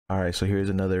All right, so here's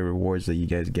another rewards that you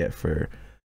guys get for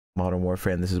Modern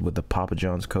Warfare, and this is with the Papa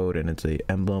John's code, and it's a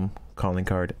emblem, calling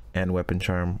card, and weapon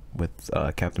charm with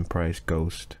Captain Price,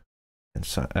 Ghost, and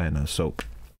soap.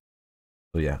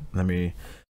 So yeah, let me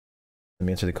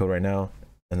enter the code right now,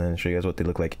 and then show you guys what they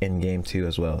look like in game too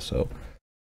as well. So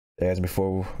guys,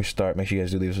 before we start, make sure you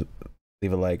guys do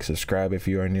leave a like, subscribe if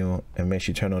you are new, and make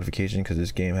sure you turn notifications because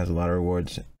this game has a lot of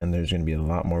rewards, and there's going to be a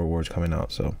lot more rewards coming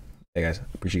out. So hey guys,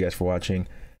 appreciate you guys for watching,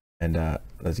 and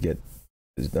let's get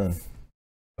this done.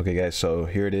 Okay guys, so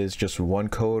here it is, just one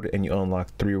code and you unlock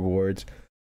 3 rewards.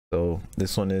 So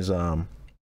this one is the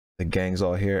gang's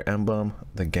all here emblem,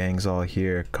 the gang's all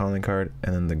here calling card,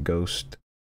 and then the ghost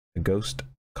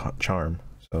charm.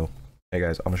 So hey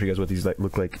guys, I'm gonna show you guys what these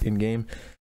look like in game,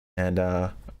 and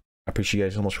I appreciate you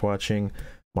guys so much for watching.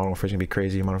 Modern Warfare is gonna be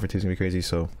crazy, Modern Warfare 2 is gonna be crazy.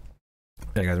 So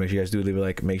hey guys, make sure you guys do leave a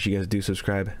like, make sure you guys do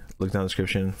subscribe, look down the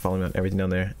description, follow me on everything down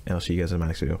there, and I'll see you guys in my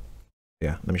next video.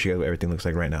 Yeah, let me show you guys what everything looks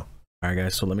like right now. All right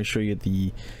guys, so let me show you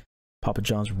the Papa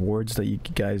John's rewards that you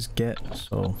guys get.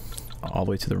 So all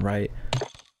the way to the right,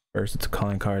 first it's a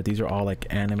calling card. These are all like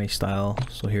anime style.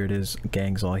 So here it is,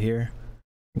 gang's all here,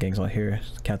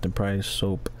 Captain Price,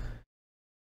 Soap,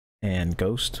 and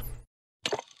Ghost.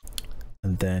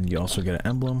 And then you also get an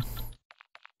emblem,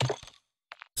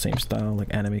 same style,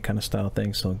 like anime kind of style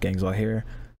thing. So gang's all here,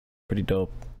 pretty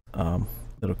dope.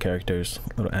 Little characters,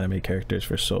 little anime characters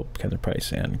for Soap, Captain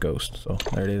Price, and Ghost. So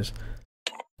there it is.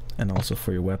 And also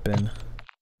for your weapon,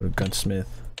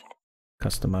 gunsmith,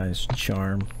 customized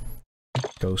charm,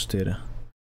 ghosted,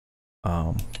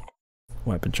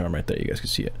 weapon charm right there. You guys can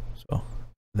see it. So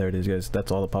there it is guys,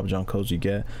 that's all the Papa John codes you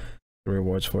get, the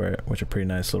rewards for it, which are pretty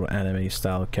nice little anime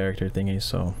style character thingies.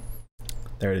 So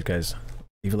there it is guys.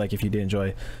 If you did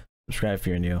enjoy, subscribe if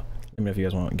you're new. Let me know if you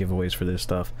guys want giveaways for this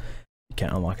stuff. You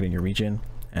can't unlock it in your region.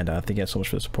 And thank you guys so much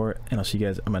for the support, and I'll see you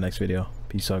guys in my next video.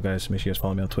 Peace out guys. Make sure you guys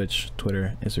follow me on Twitch,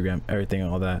 Twitter, Instagram, everything,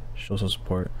 all that. Show some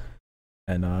support,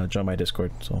 and join my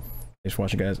Discord. So thanks for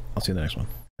watching guys. I'll see you in the next one.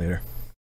 Later.